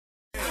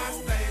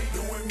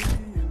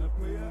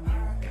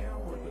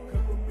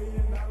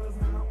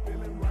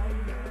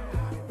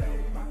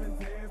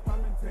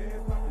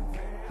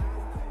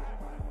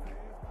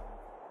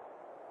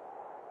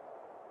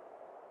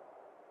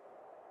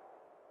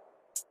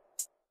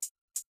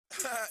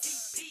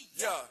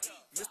Yeah,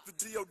 Mr.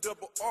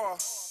 D-O-double-R.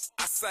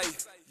 I say,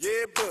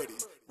 yeah, buddy.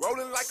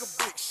 Rolling like a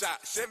big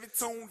shot. Chevy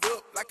tuned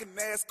up like a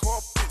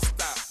NASCAR pit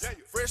stop.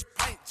 Fresh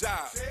paint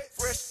job,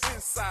 fresh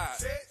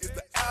inside. Is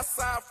the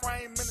outside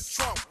frame in the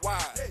trunk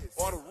wide?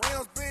 Or the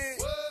rims big?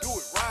 Do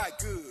it right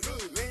good.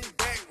 Lean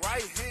back,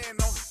 right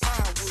hand on the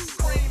pine wood.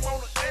 Cream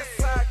on the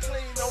inside,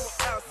 clean on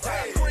the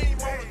outside. Cream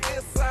on the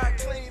inside,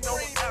 clean on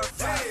the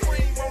outside.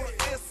 Cream on the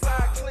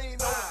inside, clean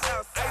on the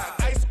outside.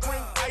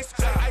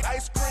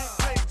 Ice cream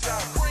paint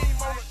job. Cream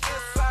on the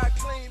inside,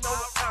 clean on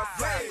the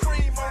outside.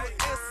 Cream on the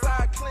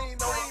inside, clean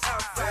on the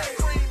outside.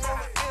 Cream on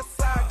the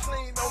inside,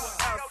 clean on the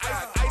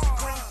outside. Ice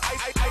cream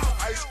paint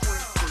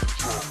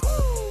job.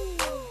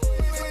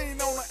 Clean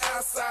on the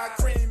outside,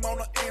 cream on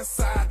the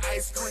inside.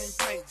 Ice cream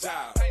paint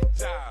job.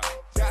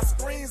 Got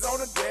screens on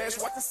the dash,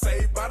 watching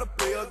Saved by the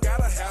Bell. Got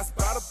a house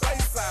by the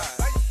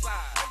Bayside.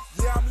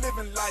 Yeah, I'm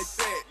living like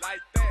that.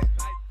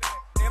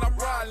 And I'm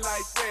riding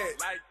like that.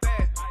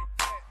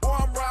 Boy,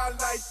 I'm riding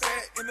like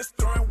that. In the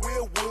steering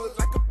wheel wood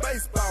like a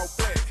baseball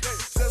bat.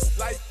 Just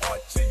like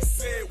Archie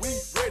said, we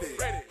ready.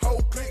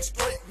 Whole click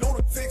straight,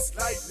 lunatics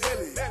like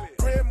Nelly.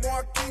 Grand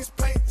Marquis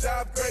paint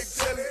job, grape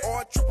jelly.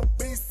 Or triple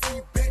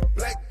BC, big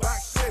black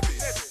box Chevy.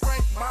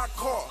 Crank my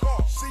car,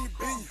 she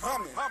be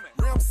humming.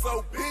 Rim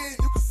so big,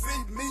 you can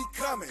see me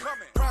coming.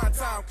 Prime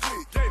time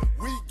click,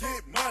 we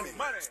get money.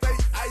 Stay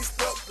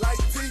iced up like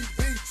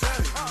TV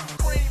Johnny.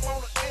 Cream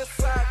on the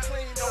inside,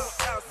 clean on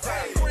the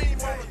outside. Cream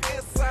on the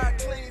inside,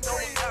 clean on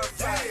the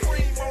outside.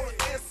 Cream on the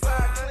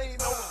inside, clean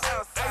on the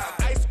outside.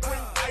 Ice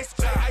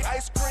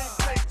cream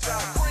paint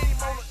job. Cream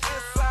on the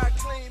inside,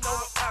 clean on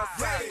the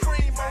outside.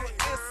 Cream on the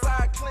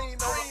inside, clean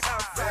on the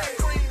outside.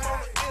 Cream on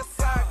the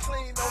inside,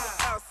 clean on the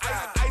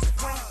outside. Ice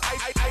cream.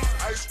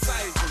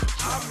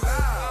 I'm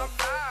live,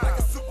 like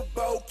a Super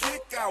Bowl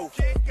kickoff.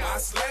 My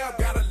slab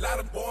got a lot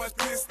of boys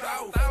pissed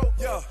off.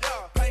 Yeah,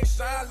 paint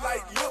shine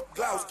like lip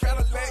gloss.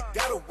 Cadillac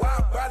got a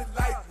wide body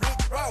like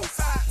Rick Ross.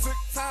 Took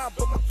time,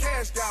 but my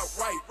cash got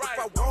right. If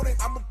I want it,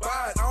 I'ma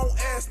buy it. I don't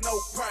ask no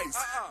price.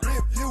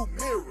 Rear view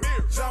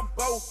mirror,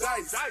 jumbo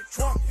dice.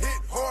 Trunk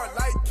hit hard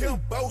like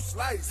Kimbo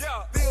Slice.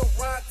 Still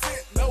ride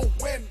tent, no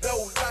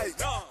window light.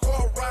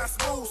 Car ride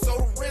smooth, so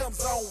the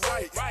rims on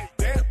right.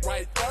 That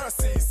right there,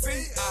 CC,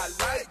 I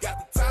like.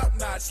 Got the top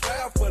notch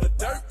slab for the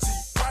dirt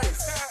cheap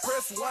price.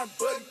 Press one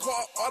button,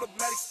 car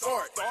automatic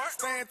start.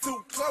 Stand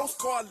too close,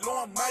 car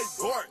alarm might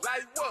bark.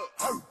 Like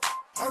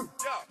what?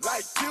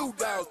 Like you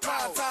dogs.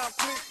 Prime time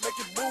click, make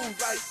it move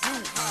like you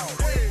house.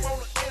 Cream on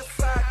the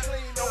inside,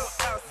 clean on the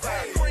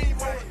outside. Cream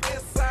on the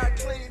inside,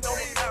 clean on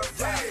the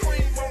outside.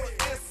 Cream on the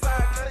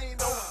inside, clean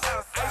on the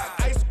outside.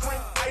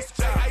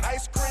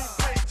 Ice cream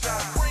paint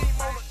job. Cream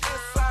on the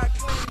inside,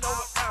 clean on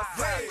the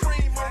outside.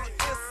 Cream on the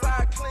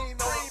inside, clean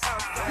on the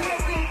outside.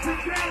 Welcome to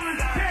Dallas,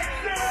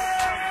 Texas!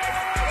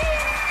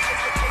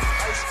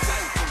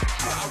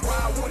 I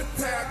ride with a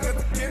tag, got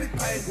the guinea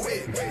pig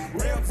wet.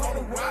 Rims on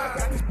the ride,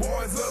 got these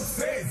boys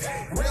upset.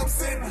 Rims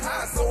sitting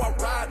high, so I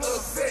ride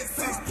upset.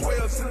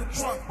 612s in the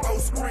trunk,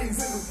 both screens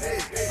in the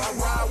head. I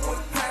ride with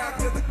a tag,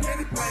 got the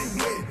guinea pig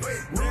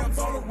wet. Rims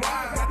on the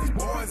ride, got these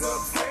boys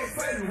upset.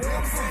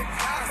 Rims sitting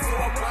high, so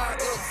I ride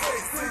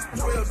upset.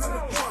 612s in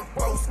the trunk,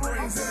 both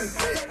screens in the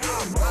head. I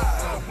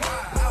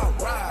ride.